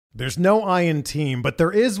There's no I in team, but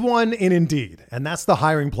there is one in Indeed, and that's the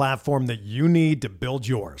hiring platform that you need to build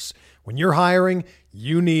yours. When you're hiring,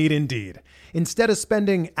 you need Indeed. Instead of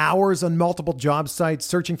spending hours on multiple job sites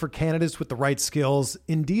searching for candidates with the right skills,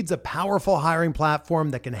 Indeed's a powerful hiring platform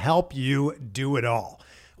that can help you do it all.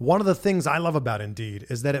 One of the things I love about Indeed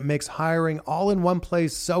is that it makes hiring all in one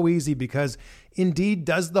place so easy because Indeed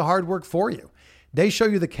does the hard work for you. They show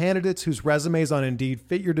you the candidates whose resumes on Indeed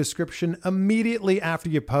fit your description immediately after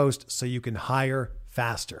you post so you can hire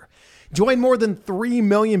faster. Join more than 3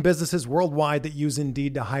 million businesses worldwide that use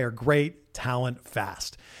Indeed to hire great talent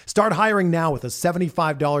fast. Start hiring now with a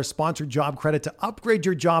 $75 sponsored job credit to upgrade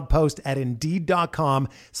your job post at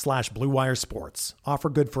Indeed.com/Blue Wire Sports. Offer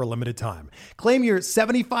good for a limited time. Claim your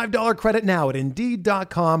 $75 credit now at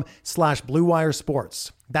Indeed.com/Blue Wire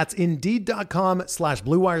Sports. That's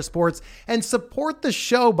Indeed.com/Blue Wire Sports, and support the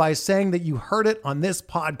show by saying that you heard it on this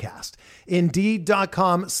podcast.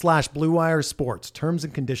 Indeed.com/Blue Wire Sports. Terms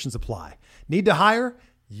and conditions apply. Need to hire?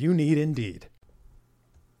 You need Indeed.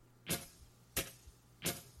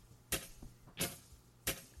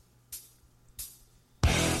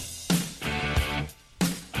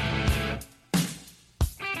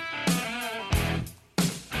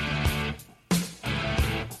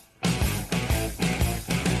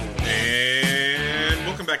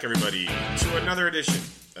 Back, everybody, to another edition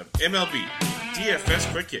of MLB DFS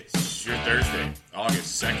Quick Hits, your Thursday,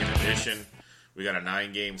 August 2nd edition. We got a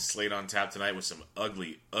 9-game slate on tap tonight with some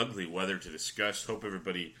ugly weather to discuss. Hope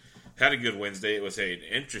everybody had a good Wednesday. It was an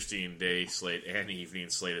interesting day slate and evening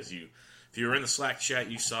slate. If you were in the Slack chat,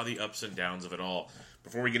 you saw the ups and downs of it all.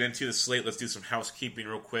 Before we get into the slate, let's do some housekeeping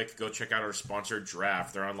real quick. Go check out our sponsor,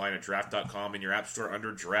 Draft. They're online at draft.com in your app store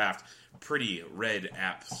under Draft. Pretty red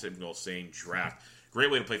app signal saying Draft. Great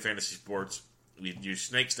way to play fantasy sports. We use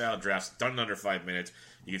snake-style drafts, done in under 5 minutes.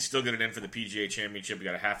 You can still get it in for the PGA Championship. We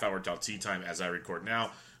got a half hour till tee time as I record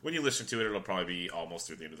now. When you listen to it, it'll probably be almost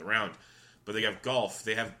through the end of the round. But they have golf.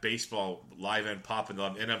 They have baseball live and popping.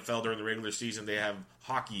 They'll have NFL during the regular season. They have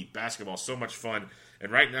hockey, basketball, so much fun.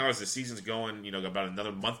 And right now, as the season's going, about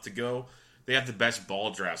another month to go, they have the best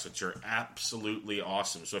ball drafts, which are absolutely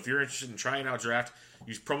awesome. So if you're interested in trying out Draft,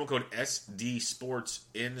 use promo code SDSports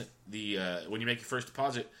in the when you make your first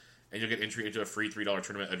deposit, and you'll get entry into a free $3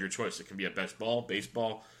 tournament of your choice. It can be a best ball,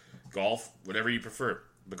 baseball, golf, whatever you prefer.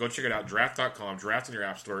 But go check it out, draft.com, draft in your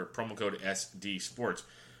app store, promo code SDSports.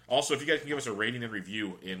 Also, if you guys can give us a rating and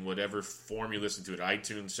review in whatever form you listen to it,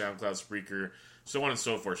 iTunes, SoundCloud, Spreaker, so on and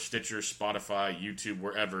so forth, Stitcher, Spotify, YouTube,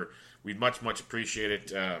 wherever, we'd much appreciate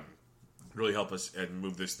it. Really help us and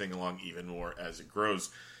move this thing along even more as it grows.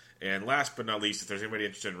 And last but not least, if there's anybody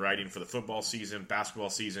interested in writing for the football season, basketball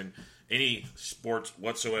season, any sports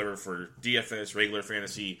whatsoever for DFS, regular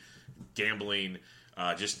fantasy, gambling,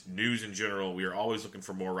 just news in general, we are always looking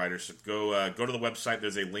for more writers. So go to the website.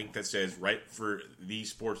 There's a link that says Write for the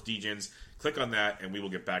Sports DGens. Click on that, and we will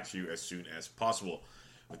get back to you as soon as possible.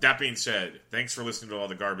 With that being said, thanks for listening to all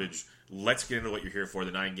the garbage. Let's get into what you're here for,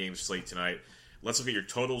 the 9-game slate tonight. Let's look at your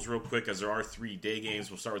totals real quick, as there are 3 day games.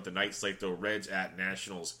 We'll start with the night slate, though. Reds at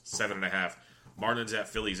Nationals, 7.5. Marlins at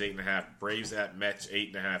Phillies, 8.5. Braves at Mets,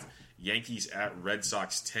 8.5. Yankees at Red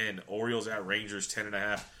Sox, 10. Orioles at Rangers,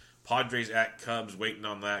 10.5. Padres at Cubs, waiting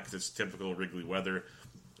on that because it's typical Wrigley weather.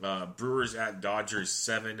 Brewers at Dodgers,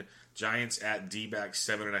 7. Giants at D-backs,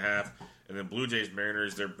 7.5. And then Blue Jays,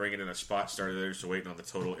 Mariners, they're bringing in a spot starter there, so waiting on the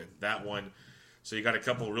total in that one. So you got a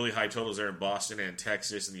couple really high totals there in Boston and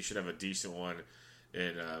Texas, and you should have a decent one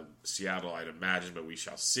in Seattle, I'd imagine, but we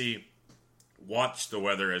shall see. Watch the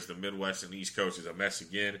weather, as the Midwest and East Coast is a mess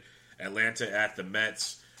again. Atlanta at the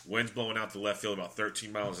Mets. Winds blowing out the left field about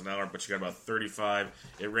 13 miles an hour, but you got about 35.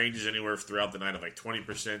 It ranges anywhere throughout the night of like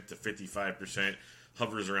 20% to 55%.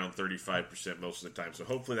 Hovers around 35% most of the time. So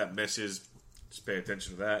hopefully that misses. Just pay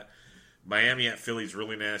attention to that. Miami at Phillies,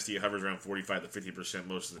 really nasty. It hovers around 45 to 50%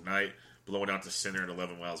 most of the night. Blowing out to center at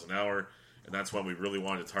 11 miles an hour. And that's why we really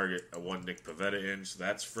wanted to target a one Nick Pivetta in. So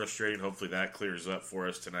that's frustrating. Hopefully that clears up for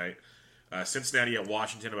us tonight. Cincinnati at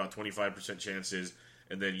Washington, about 25% chances.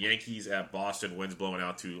 And then Yankees at Boston, winds blowing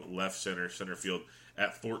out to left center field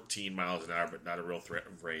at 14 miles an hour, but not a real threat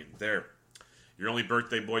of rain there. Your only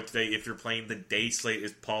birthday boy today, if you're playing the day slate,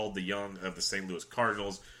 is Paul DeYoung of the St. Louis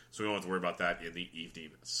Cardinals. So we don't have to worry about that in the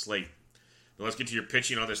evening slate. Now let's get to your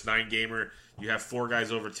pitching on this 9-gamer. You have 4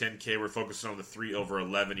 guys over 10K. We're focusing on the 3 over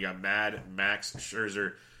 11. You got Mad Max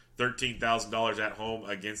Scherzer, $13,000 at home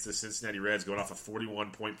against the Cincinnati Reds, going off a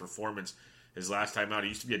 41-point performance his last time out. He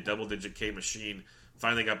used to be a double-digit K machine.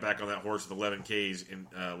 Finally got back on that horse with 11 Ks in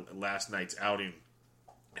last night's outing.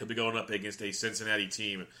 He'll be going up against a Cincinnati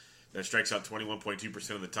team that strikes out 21.2%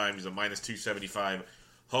 of the time. He's a minus 275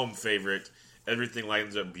 home favorite. Everything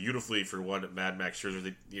lines up beautifully for one Mad Max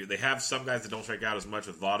Scherzer. They have some guys that don't strike out as much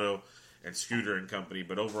with Votto and Scooter and company,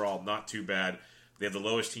 but overall not too bad. They have the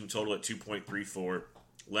lowest team total at 2.34.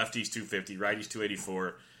 Lefties 250, righties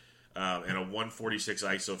 284, and a 146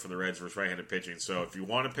 ISO for the Reds versus right-handed pitching. So if you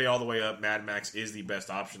want to pay all the way up, Mad Max is the best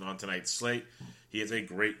option on tonight's slate. He is a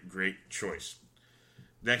great, great choice.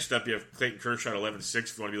 Next up, you have Clayton Kershaw at 11-6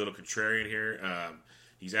 if you want to be a little contrarian here.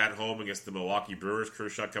 He's at home against the Milwaukee Brewers.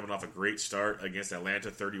 Kershaw coming off a great start against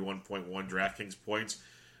Atlanta, 31.1 DraftKings points.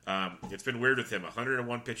 It's been weird with him.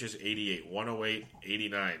 101 pitches, 88, 108,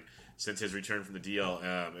 89 since his return from the DL.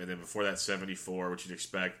 And then before that, 74, which you'd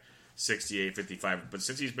expect, 68, 55. But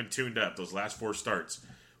since he's been tuned up, those last four starts,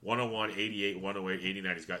 101, 88, 108,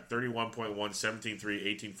 89. He's got 31.1, 17.3,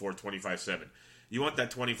 18.4, 25.7. You want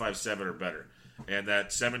that 25.7 or better. And that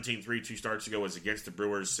 17-3 2 starts ago was against the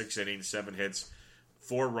Brewers, 6 innings, 7 hits,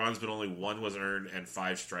 4 runs, but only 1 was earned, and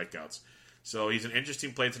 5 strikeouts. So he's an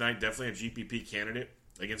interesting play tonight. Definitely a GPP candidate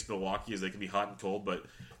against Milwaukee, as they can be hot and cold. But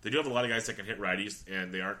they do have a lot of guys that can hit righties,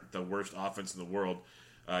 and they aren't the worst offense in the world.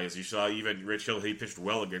 As you saw, even Rich Hill, he pitched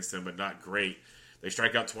well against them, but not great. They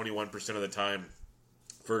strike out 21% of the time.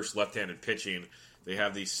 First left-handed pitching. They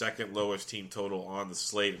have the second lowest team total on the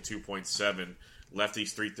slate at 2.7.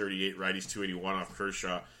 Lefties 338, righties 281 off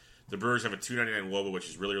Kershaw. The Brewers have a 299 WOBA, which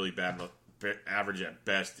is really, really bad. Average at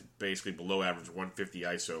best, basically below average, 150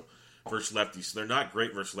 ISO versus lefties. So they're not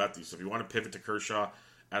great versus lefties. So if you want to pivot to Kershaw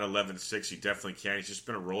at 11-6, you definitely can. He's just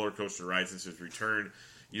been a roller coaster ride since his return.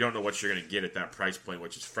 You don't know what you're going to get at that price point,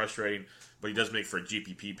 which is frustrating. But he does make for a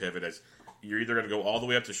GPP pivot, as you're either going to go all the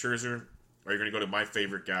way up to Scherzer, or you're going to go to my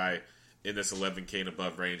favorite guy in this 11K and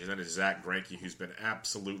above range, and that is Zach Greinke, who's been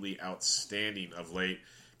absolutely outstanding of late.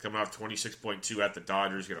 Coming off 26.2 at the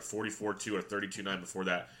Dodgers, got a 44.2 and a 32.9 before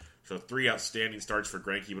that. So 3 outstanding starts for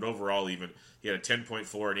Greinke, but overall even, he had a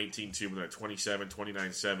 10.4 and 18.2, but then a 27,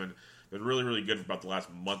 29.7. Been really, really good for about the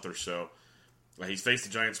last month or so. He's faced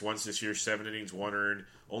the Giants once this year, 7 innings, 1 earned,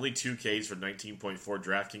 only 2 Ks for 19.4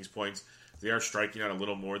 DraftKings points. They are striking out a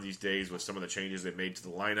little more these days with some of the changes they've made to the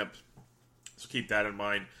lineup. So keep that in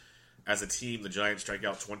mind. As a team, the Giants strike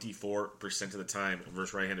out 24% of the time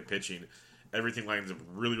versus right-handed pitching. Everything lines up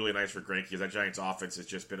really, really nice for Greinke. That Giants offense has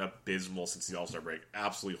just been abysmal since the All-Star break.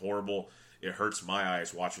 Absolutely horrible. It hurts my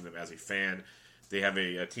eyes watching them as a fan. They have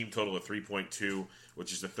a team total of 3.2,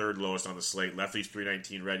 which is the third lowest on the slate. Lefties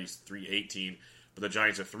 319, righties 318. But the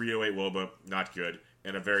Giants have 308 WOBA, not good,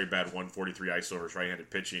 and a very bad 143 ISO versus right-handed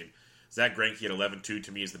pitching. Zach Greinke at 11.2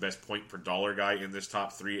 to me is the best point per dollar guy in this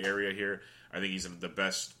top 3 area here. I think he's in the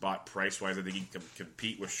best spot price-wise. I think he can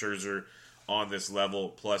compete with Scherzer on this level.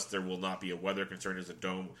 Plus, there will not be a weather concern as the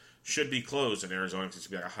dome should be closed in Arizona because it's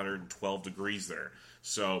going to be like 112 degrees there.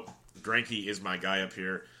 So, Greinke is my guy up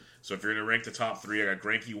here. So, if you're going to rank the top 3, I got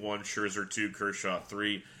Greinke 1, Scherzer 2, Kershaw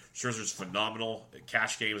 3. Scherzer's phenomenal.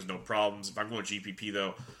 Cash games, no problems. If I'm going GPP,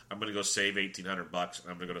 though, I'm going to go save $1,800,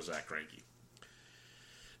 and I'm going to go to Zach Greinke.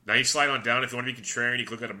 Now, you slide on down. If you want to be contrarian, you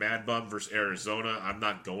can look at a Mad Bum versus Arizona. I'm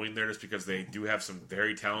not going there just because they do have some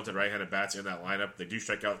very talented right-handed bats in that lineup. They do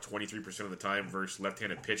strike out 23% of the time versus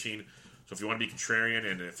left-handed pitching. So if you want to be contrarian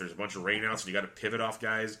and if there's a bunch of rainouts and you got to pivot off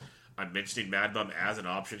guys, I'm mentioning Mad Bum as an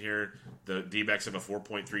option here. The D-backs have a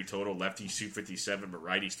 4.3 total, lefties 257, but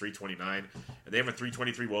righties 329. And they have a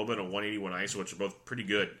 323 WOBA and a 181 ISO, which are both pretty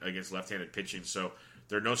good against left-handed pitching. So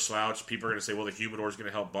they're no slouch. People are going to say, well, the humidor is going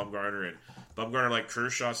to help Bumgarner. And Bumgarner, like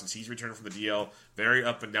Kershaw, since he's returned from the DL, very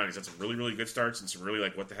up and down. He's had some really, really good starts and some really,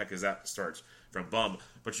 like, what the heck is that starts from Bum.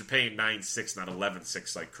 But you're paying 9.6, not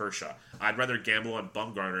 11.6 like Kershaw. I'd rather gamble on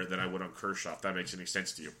Bumgarner than I would on Kershaw, if that makes any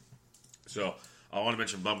sense to you. So I want to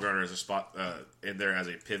mention Bumgarner as a spot in there as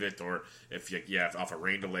a pivot, or if off of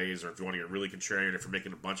rain delays, or if you want to get really contrarian, if you're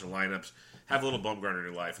making a bunch of lineups, have a little Bumgarner in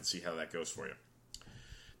your life and see how that goes for you.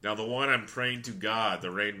 Now, the one I'm praying to God, the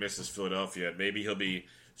rain misses Philadelphia. Maybe he'll be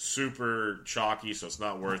super chalky, so it's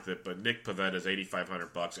not worth it. But Nick Pivetta is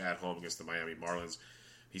 $8,500 at home against the Miami Marlins.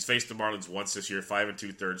 He's faced the Marlins once this year, 5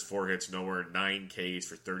 2/3, 4 hits, nowhere, 9 Ks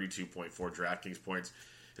for 32.4 DraftKings points.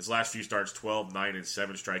 His last few starts, 12, 9, and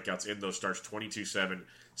 7 strikeouts. In those starts, 22-7,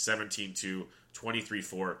 17-2,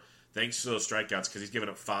 23-4. Thanks to those strikeouts, because he's given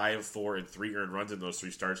up 5, 4, and 3 earned runs in those 3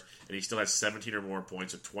 starts, and he still has 17 or more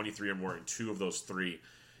points, of 23 or more in 2 of those 3.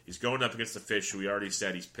 He's going up against the Fish, who we already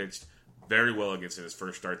said he's pitched very well against in his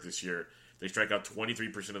first start this year. They strike out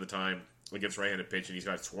 23% of the time against right-handed pitching. He's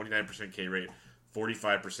got a 29% K rate,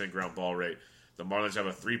 45% ground ball rate. The Marlins have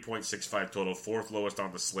a 3.65 total, 4th lowest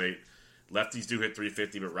on the slate. Lefties do hit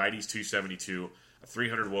 350, but righties 272, a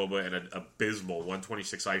 300 WOBA, and an abysmal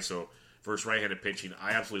 126 ISO versus right-handed pitching.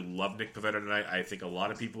 I absolutely love Nick Pivetta tonight. I think a lot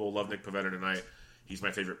of people will love Nick Pivetta tonight. He's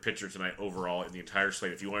my favorite pitcher tonight overall in the entire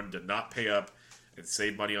slate. If you wanted to not pay up and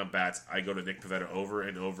save money on bats, I go to Nick Pivetta over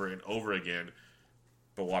and over and over again.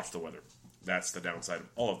 But watch the weather. That's the downside of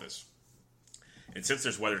all of this. And since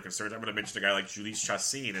there's weather concerns, I'm going to mention a guy like Jhoulys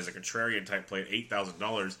Chacin as a contrarian type play at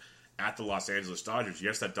 $8,000 at the Los Angeles Dodgers.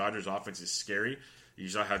 Yes, that Dodgers offense is scary. You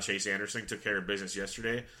saw how Chase Anderson took care of business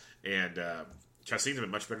yesterday. And Chacin's been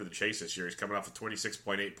much better than Chase this year. He's coming off of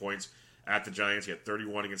 26.8 points at the Giants. He had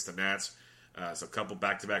 31 against the Nats. So a couple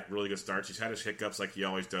back-to-back really good starts. He's had his hiccups like he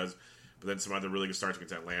always does. But then some other really good starts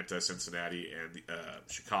against Atlanta, Cincinnati, and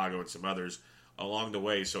Chicago, and some others along the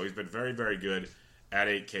way. So he's been very, very good at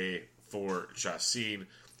 8K for Chacin.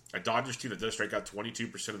 A Dodgers team that does strike out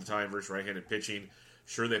 22% of the time versus right-handed pitching.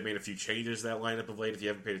 Sure, they've made a few changes to that lineup of late if you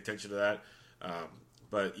haven't paid attention to that.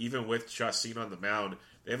 But even with Chacin on the mound,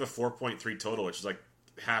 they have a 4.3 total, which is like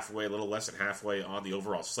halfway, a little less than halfway on the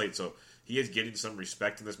overall slate. So he is getting some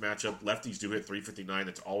respect in this matchup. Lefties do hit 359.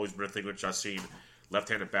 That's always been a thing with Chacin.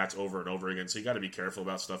 Left-handed bats over and over again. So you got to be careful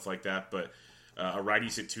about stuff like that. But a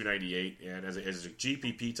righty's at 298. And as a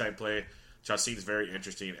GPP type play, Chacin is very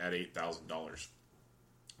interesting at $8,000.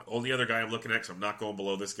 Only other guy I'm looking at, because I'm not going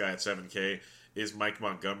below this guy at 7K, is Mike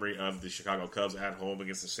Montgomery of the Chicago Cubs at home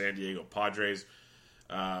against the San Diego Padres.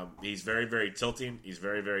 He's very, very tilting. He's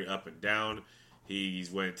very, very up and down. He's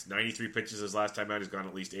went 93 pitches his last time out. He's gone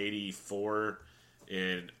at least 84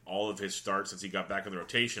 in all of his starts since he got back in the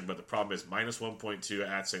rotation. But the problem is minus 1.2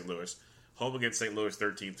 at St. Louis. Home against St. Louis,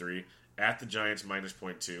 13-3. At the Giants, minus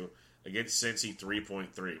 0.2. Against Cincy,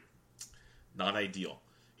 3.3. Not ideal.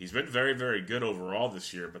 He's been very, very good overall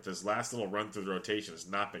this year, but this last little run through the rotation has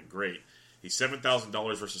not been great. He's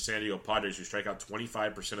 $7,000 versus San Diego Padres, who strike out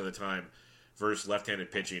 25% of the time versus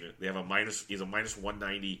left-handed pitching. He's a minus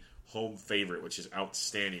 190 home favorite, which is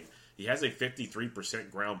outstanding. He has a 53%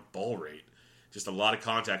 ground ball rate. Just a lot of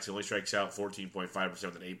contacts. He only strikes out 14.5%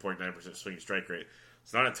 with an 8.9% swinging strike rate.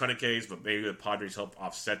 It's not a ton of Ks, but maybe the Padres help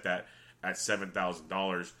offset that at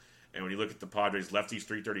 $7,000. And when you look at the Padres, lefties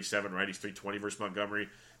 337, righties 320 versus Montgomery.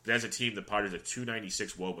 But as a team, the Padres are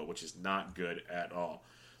 296 WOBA, which is not good at all.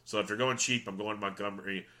 So if you're going cheap, I'm going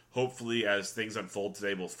Montgomery. Hopefully, as things unfold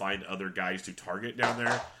today, we'll find other guys to target down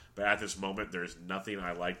there. But at this moment, there's nothing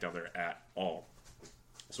I like down there at all.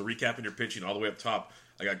 So recapping your pitching all the way up top,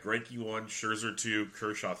 I got Greinke 1, Scherzer 2,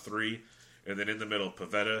 Kershaw 3, and then in the middle,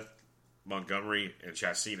 Pivetta, Montgomery, and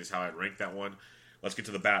Chacin is how I'd rank that one. Let's get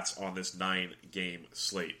to the bats on this 9-game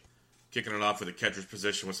slate. Kicking it off with the catcher's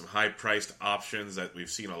position with some high-priced options that we've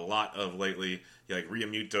seen a lot of lately. You like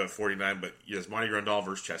Realmuto at 49, but Yasmani Grandal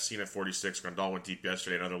versus Chacin at 46. Grandal went deep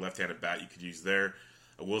yesterday. Another left-handed bat you could use there.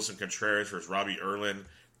 Wilson Contreras versus Robbie Erlin.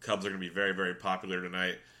 Cubs are going to be very, very popular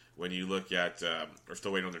tonight. When you look at, we're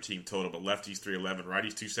still waiting on their team total, but lefties 311,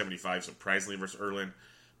 righties 275, surprisingly versus Erlin.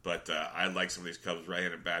 But I like some of these Cubs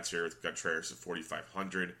right-handed bats here with Contreras at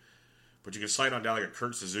 4,500. But you can slide on down like a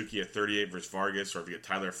Kurt Suzuki at 38 versus Vargas, or if you get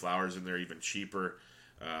Tyler Flowers in there, even cheaper.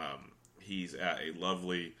 He's at a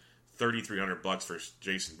lovely $3,300 for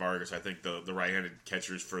Jason Vargas. I think the right-handed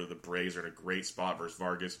catchers for the Braves are in a great spot versus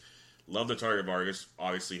Vargas. Love to target Vargas.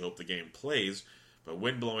 Obviously, hope the game plays. But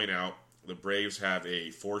when blowing out, the Braves have a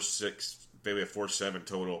 4-6, maybe a 4-7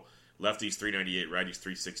 total. Lefties 398, righties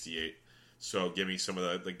 368. So give me some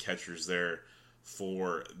of the catchers there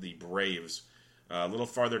for the Braves. A little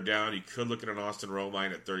farther down, you could look at an Austin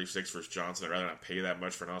Romine at 36 versus Johnson. I'd rather not pay that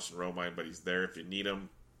much for an Austin Romine, but he's there if you need him.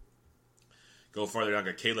 Go farther down,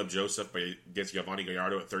 got Caleb Joseph, but he gets Giovanni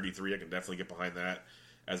Gallardo at 33. I can definitely get behind that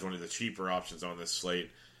as one of the cheaper options on this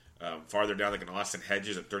slate. Farther down, like an Austin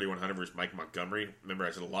Hedges at 3,100 versus Mike Montgomery. Remember,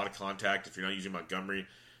 I said a lot of contact. If you're not using Montgomery,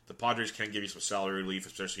 the Padres can give you some salary relief,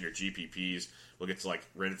 especially in your GPPs. We'll get to like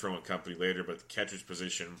Renfroe and company later, but the catcher's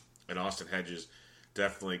position and Austin Hedges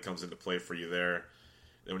definitely comes into play for you there.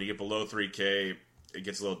 Then when you get below 3K, it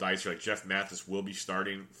gets a little dicey. Like Jeff Mathis will be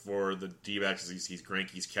starting for the D-backs. He's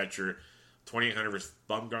Greinke's catcher. 2,800 versus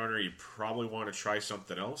Bumgarner. You probably want to try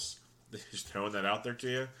something else. Just throwing that out there to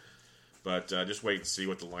you. But just wait and see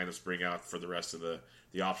what the lineups bring out for the rest of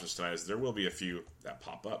the options tonight, as there will be a few that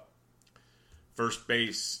pop up. First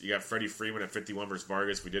base, you got Freddie Freeman at 51 versus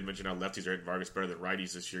Vargas. We did mention how lefties are hitting Vargas better than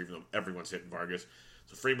righties this year, even though everyone's hitting Vargas.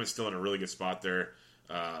 So Freeman's still in a really good spot there.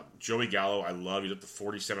 Joey Gallo, I love. He's up to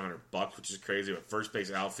 $4,700, which is crazy. But first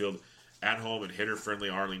base outfield, at home and hitter-friendly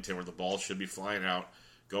Arlington, where the ball should be flying out.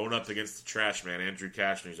 Going up against the trash man, Andrew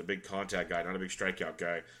Cashner. He's a big contact guy, not a big strikeout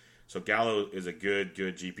guy. So Gallo is a good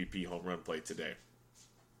GPP home run play today.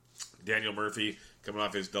 Daniel Murphy, coming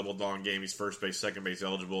off his double dong game. He's first base, second base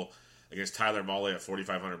eligible against Tyler Mahle at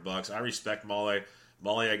 $4,500. I respect Mahle.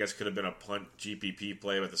 Mahle, I guess, could have been a punt GPP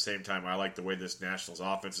play, but at the same time, I like the way this Nationals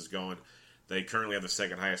offense is going. They currently have the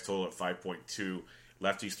second highest total at 5.2.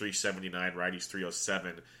 Lefties 379, righties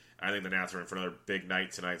 307. I think the Nats are in for another big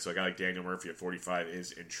night tonight, so a guy like Daniel Murphy at 45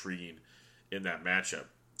 is intriguing in that matchup.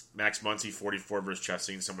 Max Muncy, 44 versus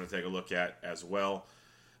Chastain, someone to take a look at as well.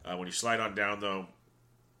 When you slide on down, though,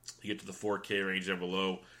 you get to the 4K range and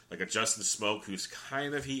below, like a Justin Smoke, who's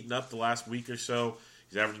kind of heating up the last week or so.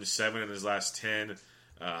 He's averaging 7 in his last 10.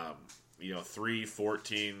 3,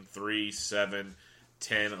 14, 3, 7,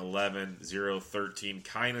 10, 11, 0, 13.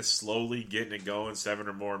 Kind of slowly getting it going, 7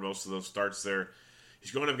 or more in most of those starts there.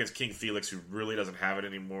 He's going up against King Felix, who really doesn't have it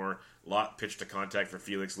anymore. A lot pitch to contact for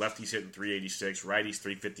Felix. Lefties hitting 386, righties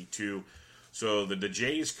 352. So the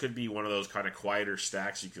Jays could be one of those kind of quieter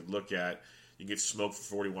stacks you could look at. You get smoked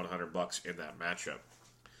for $4,100 in that matchup.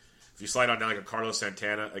 If you slide on down like a Carlos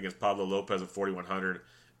Santana against Pablo Lopez at 4,100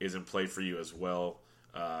 is in play for you as well.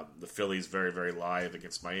 The Phillies very, very live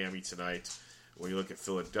against Miami tonight. When you look at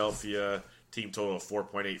Philadelphia, team total of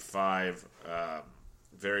 4.85.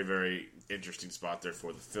 Very, very interesting spot there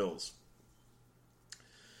for the Phils.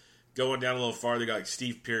 Going down a little farther, you got like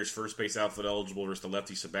Steve Pearce, first base outfield eligible versus the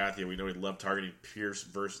lefty Sabathia. We know he loved targeting Pearce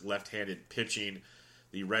versus left-handed pitching.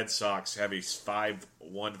 The Red Sox have a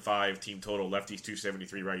 5.15 team total. Lefties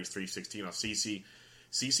 273, righties 316 off CC.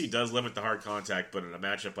 CC does limit the hard contact, but in a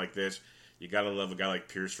matchup like this, you got to love a guy like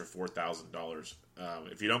Pearce for $4,000.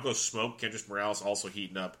 If you don't go smoke, Kendrys Morales also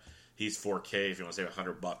heating up. He's 4K if you want to save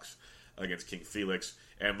 $100 against King Felix.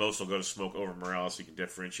 And most will go to smoke over Morales, so you can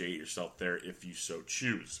differentiate yourself there if you so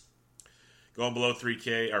choose. Going below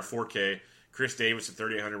 3K or 4K, Chris Davis at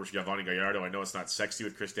 3,800 versus Giovanni Gallardo. I know it's not sexy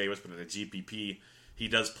with Chris Davis, but in a GPP, he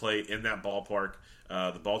does play in that ballpark.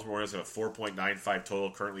 The Baltimore Orioles have a 4.95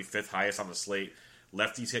 total, currently 5th highest on the slate.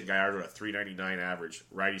 Lefties hit Gallardo at 399 average,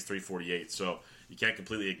 righties 348. So you can't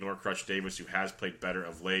completely ignore Crush Davis, who has played better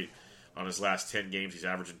of late. On his last 10 games, he's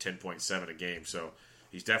averaging 10.7 a game. So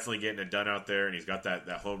he's definitely getting it done out there, and he's got that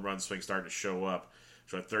home run swing starting to show up.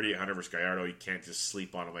 So at 3,800 versus Gallardo, you can't just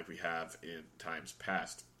sleep on him like we have in times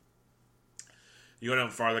past. You go down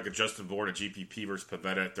farther, like a Justin Bourne, a GPP versus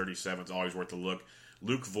Pavetta at 37. It's always worth a look.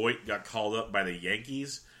 Luke Voigt got called up by the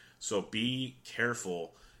Yankees, so be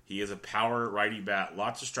careful. He is a power righty bat,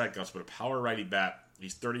 lots of strikeouts, but a power righty bat.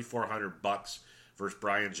 He's $3,400 versus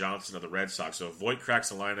Brian Johnson of the Red Sox. So if Voigt cracks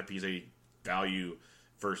the lineup, he's a value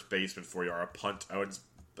first baseman for you, or a punt.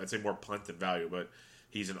 I'd say more punt than value, but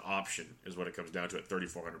he's an option is what it comes down to at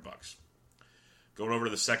 $3,400. Going over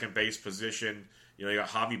to the second base position, you got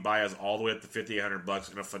Javi Baez all the way up to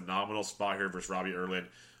 $5,800 in a phenomenal spot here versus Robbie Erlin.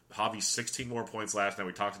 Javi 16 more points last night.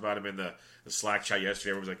 We talked about him in the Slack chat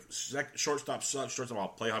yesterday. Everyone was like, shortstop sucks, shortstop. I'll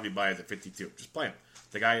play Javi Baez at 52. Just play him.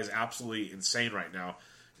 The guy is absolutely insane right now.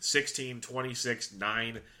 16, 26,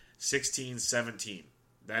 9, 16, 17.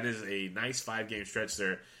 That is a nice 5-game stretch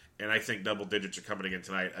there. And I think double digits are coming again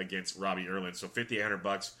tonight against Robbie Erlin. So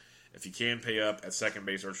 $5,800. If you can pay up at second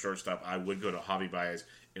base or shortstop, I would go to Javi Baez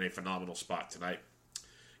in a phenomenal spot tonight.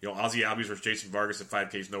 Ozzie Albies versus Jason Vargas at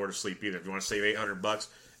 5K is nowhere to sleep either. If you want to save $800,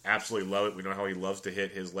 absolutely love it. We know how he loves to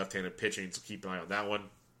hit his left-handed pitching, so keep an eye on that one.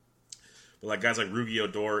 But like guys like Rugi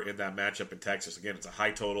Odor in that matchup in Texas, again, it's a high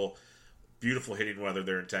total, beautiful hitting weather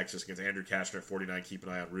there in Texas against Andrew Kastner at 49. Keep an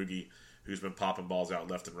eye on Rugi, who's been popping balls out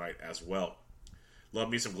left and right as well. Love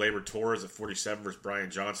me some Gleyber Torres at 47 versus Brian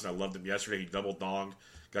Johnson. I loved him yesterday. He double-donged,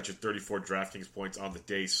 got you 34 DraftKings points on the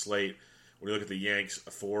day's slate. When you look at the Yanks, a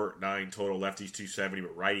 4-9 total, lefties 270,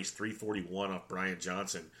 but righties 341 off Brian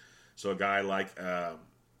Johnson. So a guy like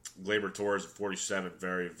Gleyber Torres at 47,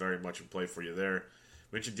 very, very much in play for you there.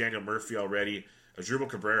 Mentioned Daniel Murphy already. Asdrubal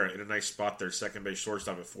Cabrera in a nice spot there, second base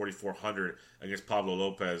shortstop at 4,400 against Pablo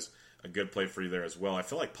Lopez. A good play for you there as well. I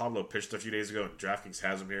feel like Pablo pitched a few days ago, and DraftKings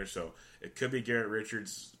has him here, so it could be Garrett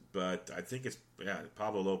Richards, but I think it's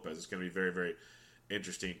Pablo Lopez. It's going to be very, very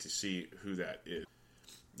interesting to see who that is.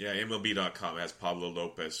 Yeah, MLB.com has Pablo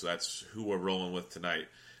Lopez, so that's who we're rolling with tonight.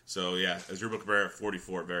 So, yeah, Asdrubal Cabrera at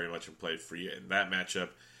 44, very much in play for you in that matchup.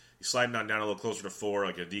 You're sliding on down a little closer to 4,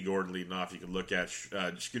 like a D. Gordon leading off. You can look at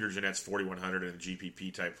Scooter Gennett's 4,100 and a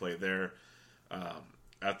GPP type play there.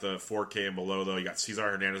 At the 4K and below, though, you got Cesar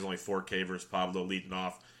Hernandez only 4K versus Pablo leading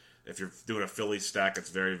off. If you're doing a Philly stack,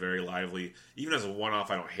 it's very, very lively. Even as a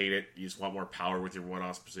one-off, I don't hate it. You just want more power with your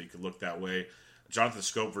one-offs, so you could look that way. Jonathan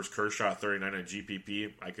Scope versus Kershaw at 39 on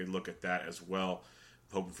GPP. I could look at that as well.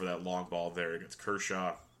 Hoping for that long ball there against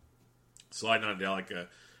Kershaw. Sliding on down like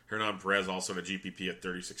Hernan Perez also at GPP at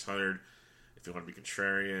 3,600 if you want to be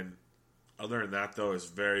contrarian. Other than that, though, it's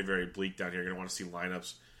very, very bleak down here. You're going to want to see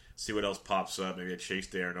lineups, see what else pops up. Maybe a Chase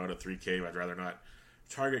DeArnaud at 3K, but I'd rather not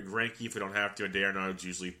target Greinke if we don't have to. And DeArnaud's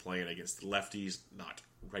usually playing against lefties, not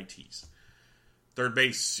righties. Third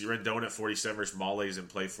base, Rendon at 47 versus Molle's in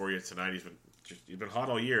play for you tonight. He's been hot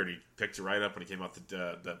all year, and he picked it right up when he came off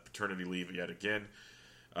the paternity leave yet again.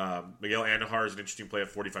 Miguel Andujar is an interesting play at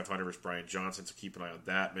 4,500 versus Brian Johnson, so keep an eye on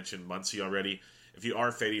that. Mentioned Muncy already. If you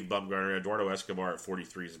are fading Bumgarner, Eduardo Escobar at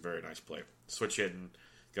 43 is a very nice play. Switch hitting,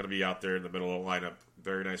 going to be out there in the middle of the lineup.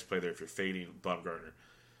 Very nice play there if you're fading Bumgarner.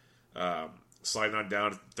 Sliding on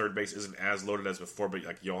down, third base isn't as loaded as before, but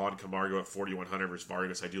like Johan Camargo at 4,100 versus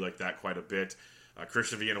Vargas, I do like that quite a bit.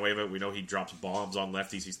 Christian Villanueva, we know he drops bombs on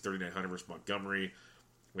lefties. He's 3,900 versus Montgomery.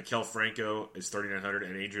 Maikel Franco is 3,900,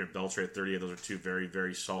 and Adrian Beltre at 38. Those are two very,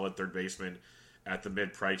 very solid third basemen at the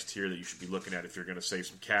mid-price tier that you should be looking at if you're going to save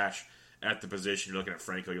some cash at the position. You're looking at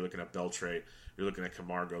Franco, you're looking at Beltre, you're looking at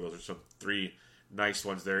Camargo. Those are some three nice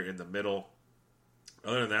ones there in the middle.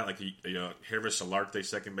 Other than that, like Hervis Solarte,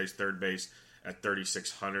 second base, third base at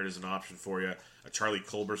 3,600 is an option for you. Charlie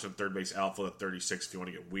Culberson, third base outfield at 36 if you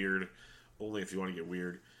want to get weird. Only if you want to get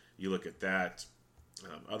weird, you look at that.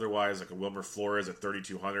 Otherwise, like a Wilmer Flores at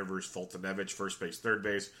 3,200 versus Fultonevich, first base, third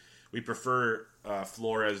base. We prefer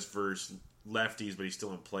Flores versus lefties, but he's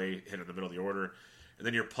still in play, hit in the middle of the order. And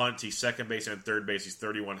then your punt, he's second base and third base. He's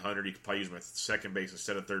 3,100. You could probably use him at second base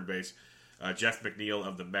instead of third base. Jeff McNeil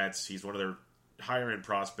of the Mets, he's one of their higher-end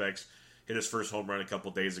prospects. Hit his first home run a couple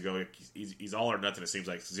days ago. He's all or nothing, it seems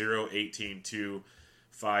like. 0, 18, 2,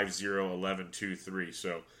 5, 0, 11, 2, 3.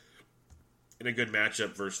 So, in a good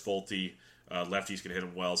matchup versus Fulte, lefties can hit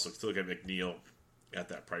him well. So, still look at McNeil at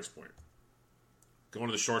that price point. Going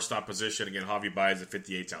to the shortstop position, again, Javi Baez at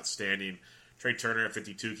 58 is outstanding. Trey Turner at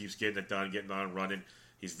 52 keeps getting it done, getting on, running.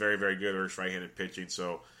 He's very, very good versus right-handed pitching.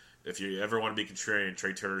 So, if you ever want to be contrarian,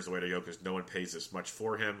 Trey Turner is the way to go because no one pays this much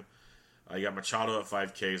for him. You got Machado at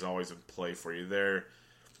 5K is always in play for you there.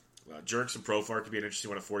 Jerks and Profar could be an interesting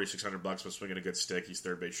one at 4,600 bucks, but swinging a good stick. He's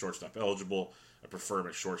third base shortstop eligible. I prefer him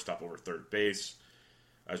at shortstop over third base.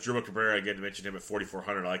 Asdrubal Cabrera, again, mentioned him at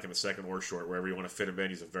 4,400. I like him at second or short, wherever you want to fit him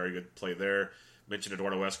in. He's a very good play there. Mentioned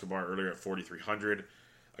Eduardo Escobar earlier at 4,300.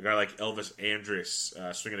 A guy like Elvis Andrus,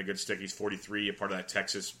 swinging a good stick. He's 43, a part of that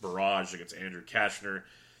Texas barrage against Andrew Kashner.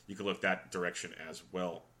 You can look that direction as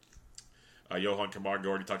well. Johan Camargo,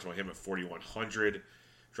 already talked about him at 4,100.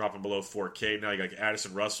 Dropping below 4K. Now you got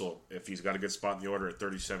Addison Russell. If he's got a good spot in the order at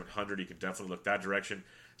 3,700, you can definitely look that direction.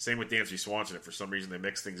 Same with Dansby Swanson. If for some reason they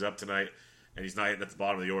mix things up tonight and he's not hitting at the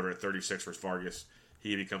bottom of the order at 36 versus Vargas,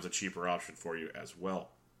 he becomes a cheaper option for you as well.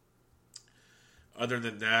 Other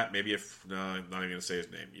than that, maybe no, I'm not even going to say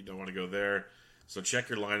his name. You don't want to go there. So check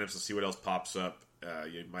your lineups and see what else pops up.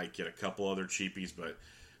 You might get a couple other cheapies, but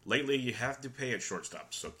lately you have to pay at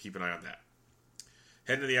shortstop, so keep an eye on that.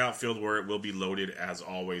 Heading to the outfield where it will be loaded as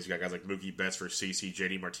always. You got guys like Mookie Betts versus CC.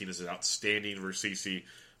 JD Martinez is outstanding versus CC.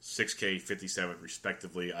 6K, 57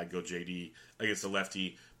 respectively. I'd go JD against the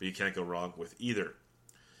lefty, but you can't go wrong with either.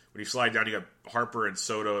 When you slide down, you got Harper and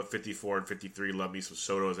Soto at 54 and 53. Love me some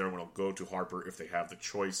Soto as everyone will go to Harper if they have the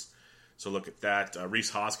choice. So look at that. Rhys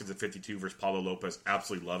Hoskins at 52 versus Pablo Lopez.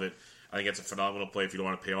 Absolutely love it. I think it's a phenomenal play if you don't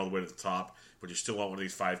want to pay all the way to the top, but you still want one of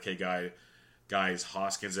these 5K guys.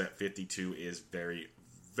 Hoskins at 52 is very,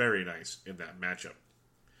 very nice in that matchup.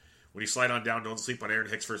 When you slide on down, don't sleep on Aaron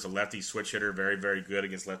Hicks versus a lefty switch hitter. Very, very good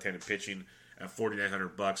against left-handed pitching at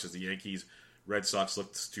 4,900 bucks as the Yankees Red Sox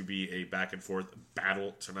looks to be a back-and-forth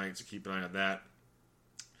battle tonight, so keep an eye on that.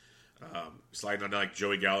 Sliding on down like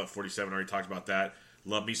Joey Gallo at 47, already talked about that.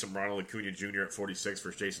 Love me some Ronald Acuna Jr. at 46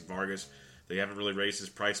 versus Jason Vargas. They haven't really raised his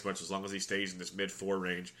price much. As long as he stays in this mid-4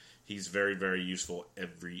 range, he's very, very useful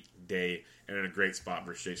every day and in a great spot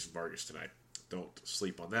versus Jason Vargas tonight. Don't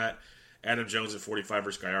sleep on that. Adam Jones at 45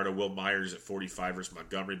 versus Gallardo. Will Myers at 45 versus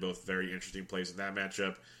Montgomery. Both very interesting plays in that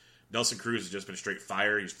matchup. Nelson Cruz has just been straight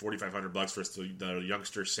fire. He's 4,500 bucks versus the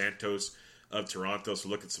youngster Santos of Toronto. So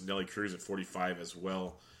look at some Nelly Cruz at 45 as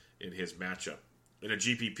well in his matchup. In a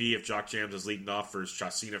GPP, if Jock Jams is leading off versus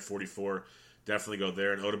Chacin at 44, definitely go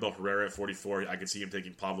there. And Odubel Herrera at 44, I can see him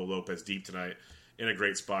taking Pablo Lopez deep tonight in a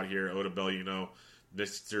great spot here. Odubel, you know,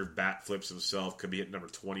 Mr. Bat Flips himself, could be hitting number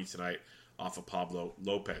 20 tonight off of Pablo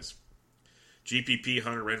Lopez. GPP,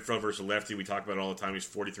 Hunter Renfroe versus lefty. We talk about it all the time. He's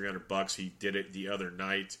 4,300 bucks. He did it the other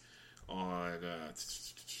night on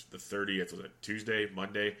the 30th. Was it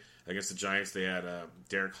Monday against the Giants? They had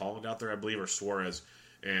Derek Holland out there, I believe, or Suarez,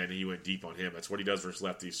 and he went deep on him. That's what he does versus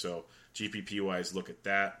lefties. So GPP wise, look at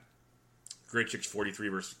that. Grichuk's 43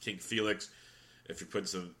 versus King Felix. If you're putting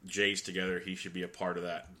some J's together, he should be a part of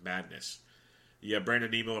that madness. Yeah,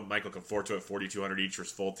 Brandon Nemo and Michael Conforto at 4,200 each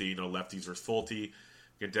versus Fulte. You know, lefties versus Fulte.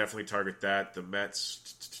 You can definitely target that. The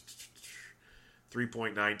Mets,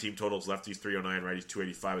 3.9 team totals. Lefties 309, righties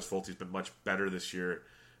 285. As Fulte's been much better this year,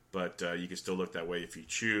 but you can still look that way if you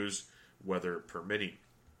choose. weather permitting.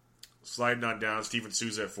 Sliding on down, Steven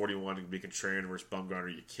Souza at 41 can be contrarian versus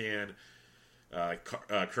Bumgarner. You can.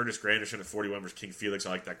 Curtis Granderson at 41 versus King Felix. I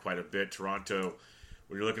like that quite a bit. Toronto,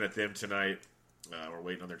 when you're looking at them tonight, we're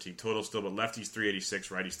waiting on their team total still, but lefties 386,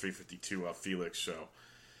 righties 352 Felix. So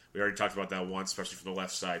we already talked about that one, especially from the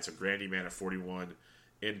left side. So Grandy Man at 41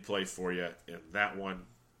 in play for you in that one.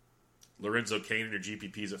 Lorenzo Cain in your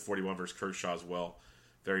GPPs at 41 versus Kershaw as well.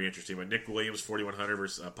 Very interesting. But Nick Williams 4,100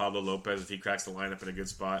 versus Pablo Lopez. If he cracks the lineup in a good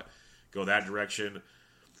spot, go that direction.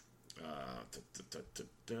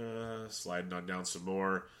 Sliding on down some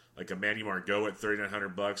more. Like a Manny Margot at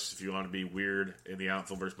 $3,900 if you want to be weird in the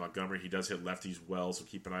outfield versus Montgomery. He does hit lefties well, so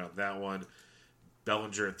keep an eye on that one.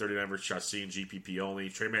 Bellinger at 39 versus Chassin, GPP only.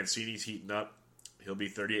 Trey Mancini's heating up. He'll be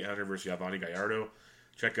 3,800 versus Yavani Gallardo.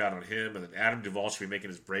 Check out on him. And then Adam Duvall should be making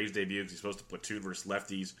his Braves debut because he's supposed to platoon versus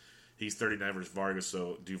lefties. He's 39 versus Vargas,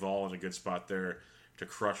 so Duvall in a good spot there to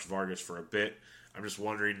crush Vargas for a bit. I'm just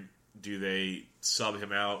wondering, do they sub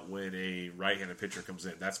him out when a right-handed pitcher comes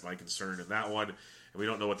in? That's my concern in that one. And we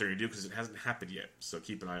don't know what they're going to do because it hasn't happened yet. So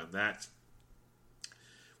keep an eye on that.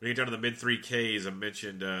 When you get down to the mid-3Ks, I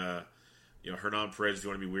mentioned Hernan Perez, if you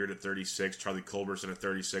want to be weird, at 36. Charlie Culberson at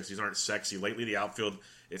 36. These aren't sexy. Lately, the outfield,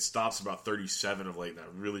 it stops about 37 of late. And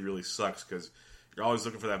that really, really sucks because you're always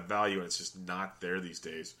looking for that value, and it's just not there these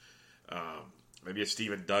days. Maybe a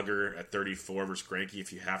Steven Duggar at 34 versus Greinke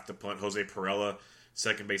if you have to punt. Jose Perella,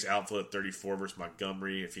 second base outfield at 34 versus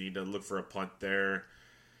Montgomery if you need to look for a punt there.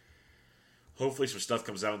 Hopefully some stuff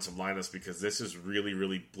comes out in some lineups because this is really,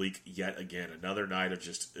 really bleak yet again. Another night of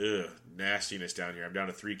just nastiness down here. I'm down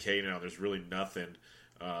to 3K now. There's really nothing.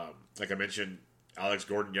 Like I mentioned, Alex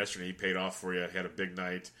Gordon yesterday, he paid off for you. He had a big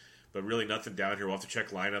night. But really nothing down here. We'll have to check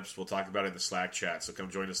lineups. We'll talk about it in the Slack chat. So come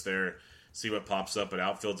join us there. See what pops up. But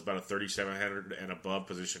outfield's about a 3,700 and above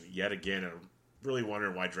position yet again. And I'm really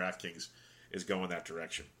wondering why DraftKings is going that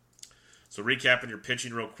direction. So recapping your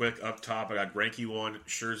pitching real quick. Up top, I got Greinke 1,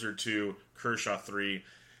 Scherzer 2, Kershaw 3.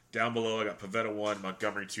 Down below, I got Pivetta 1,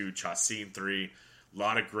 Montgomery 2, Chassin 3. A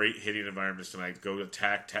lot of great hitting environments tonight. Go to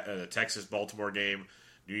the Texas-Baltimore game.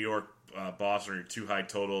 New York, Boston are your two high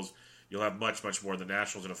totals. You'll have much, much more. The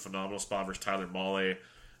Nationals in a phenomenal spot versus Tyler Mahle.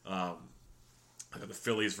 The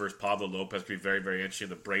Phillies versus Pablo Lopez could be very, very interesting.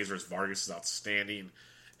 The Braves versus Vargas is outstanding.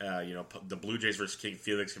 The Blue Jays versus King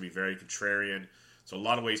Felix can be very contrarian. So a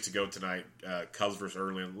lot of ways to go tonight. Cubs versus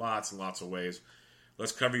Erlin, lots and lots of ways.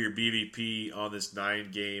 Let's cover your BVP on this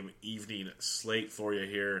 9-game evening slate for you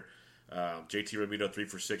here. JT Realmuto 3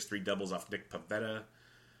 for 6, 3 doubles off Nick Pivetta.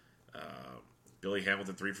 Billy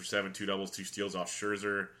Hamilton 3 for 7, 2 doubles, 2 steals off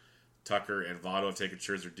Scherzer. Tucker and Votto have taken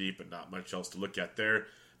Scherzer deep, but not much else to look at there.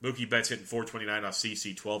 Mookie Betts hitting 429 off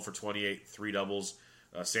CC, 12 for 28, 3 doubles.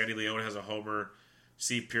 Sandy Leone has a homer.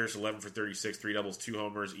 Steve Pearce, 11 for 36, 3 doubles, 2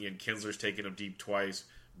 homers. Ian Kinsler's taken him deep twice.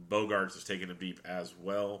 Bogarts has taken him deep as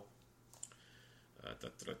well.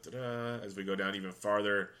 As we go down even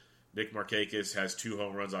farther, Nick Markakis has 2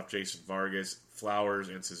 home runs off Jason Vargas. Flowers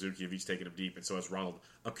and Suzuki have each taken him deep, and so has Ronald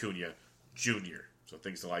Acuna Jr. So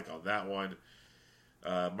things to like on that one.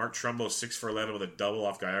 Mark Trumbo, 6 for 11 with a double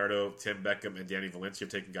off Gallardo. Tim Beckham and Danny Valencia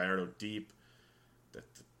have taken Gallardo deep.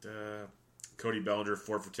 Cody Bellinger,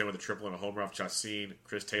 4 for 10 with a triple and a homer off Chassin.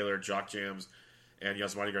 Chris Taylor, Jock Jams, and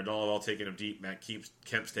Yasmani Grandal have all taken him deep. Matt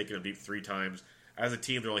Kemp's taken him deep 3 times. As a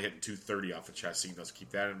team, they're only hitting 230 off of Chassin, though, so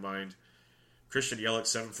keep that in mind. Christian Yelich,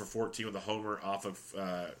 7 for 14 with a homer off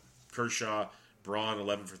of Kershaw. Braun,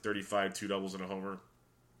 11 for 35, 2 doubles and a homer.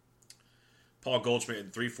 Paul Goldschmidt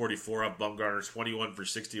in 344 off Bumgarner, 21 for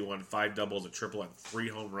 61, 5 doubles, a triple, and 3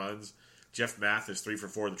 home runs. Jeff Mathis, 3 for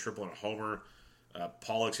 4 with a triple and a homer.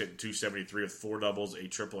 Pollock's hitting 273 with 4 doubles, a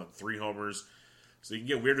triple, and 3 homers. So you can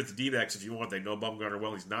get weird with the D-backs if you want. They know Bumgarner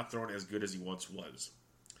well. He's not throwing as good as he once was.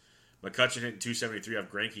 McCutcheon hitting 273 off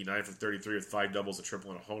Greinke, 9 for 33 with 5 doubles, a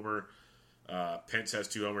triple, and a homer. Pence has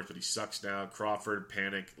 2 homers, but he sucks now. Crawford,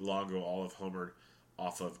 Panic, Longo, all have homered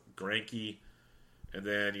off of Greinke. And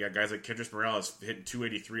then you got guys like Kendrys Morales hitting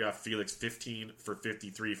 283 off Felix, 15 for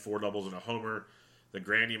 53, 4 doubles, and a homer. The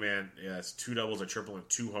Grandy Man has 2 doubles, a triple, and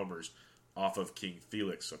 2 homers off of King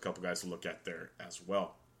Felix. So a couple guys to look at there as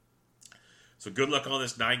well. So good luck on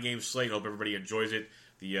this 9-game slate. Hope everybody enjoys it.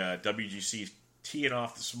 The WGC teeing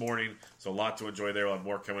off this morning. So a lot to enjoy there. We'll have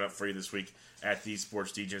more coming up for you this week at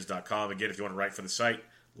thesportsdjs.com. Again, if you want to write for the site,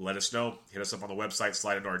 let us know. Hit us up on the website,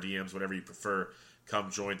 slide into our DMs, whatever you prefer. Come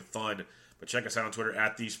join the fun. But check us out on Twitter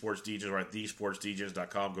at thesportsdjs or at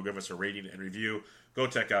thesportsdjs.com. Go give us a rating and review. Go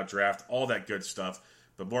check out draft, all that good stuff.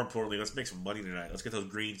 But more importantly, let's make some money tonight. Let's get those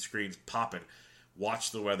green screens popping.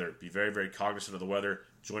 Watch the weather. Be very, very cognizant of the weather.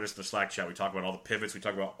 Join us in the Slack chat. We talk about all the pivots. We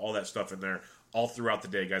talk about all that stuff in there all throughout the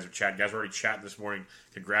day. Guys are chatting. Guys were already chatting this morning,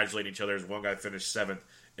 congratulating each other. As one guy finished 7th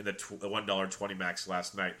in the $1.20 max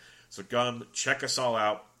last night. So come check us all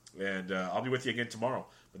out, and I'll be with you again tomorrow.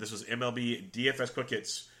 But this was MLB DFS Quick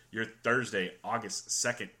Hits, your Thursday, August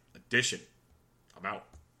 2nd edition. I'm out.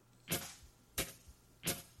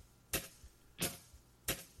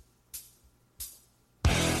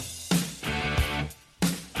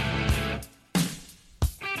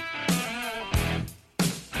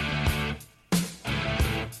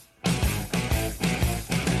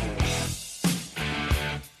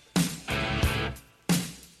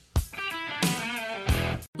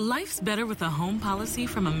 Life's better with a home policy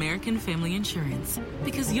from American Family Insurance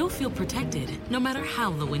because you'll feel protected no matter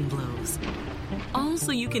how the wind blows. All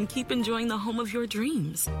so you can keep enjoying the home of your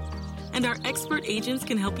dreams. And our expert agents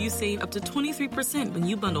can help you save up to 23% when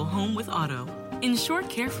you bundle home with auto. Insure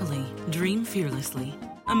carefully, dream fearlessly.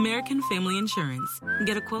 American Family Insurance.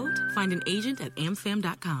 Get a quote? Find an agent at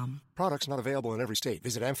amfam.com. Products not available in every state.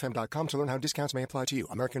 Visit amfam.com to learn how discounts may apply to you.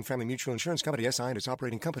 American Family Mutual Insurance Company, SI and its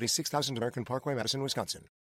operating company, 6000 American Parkway, Madison, Wisconsin.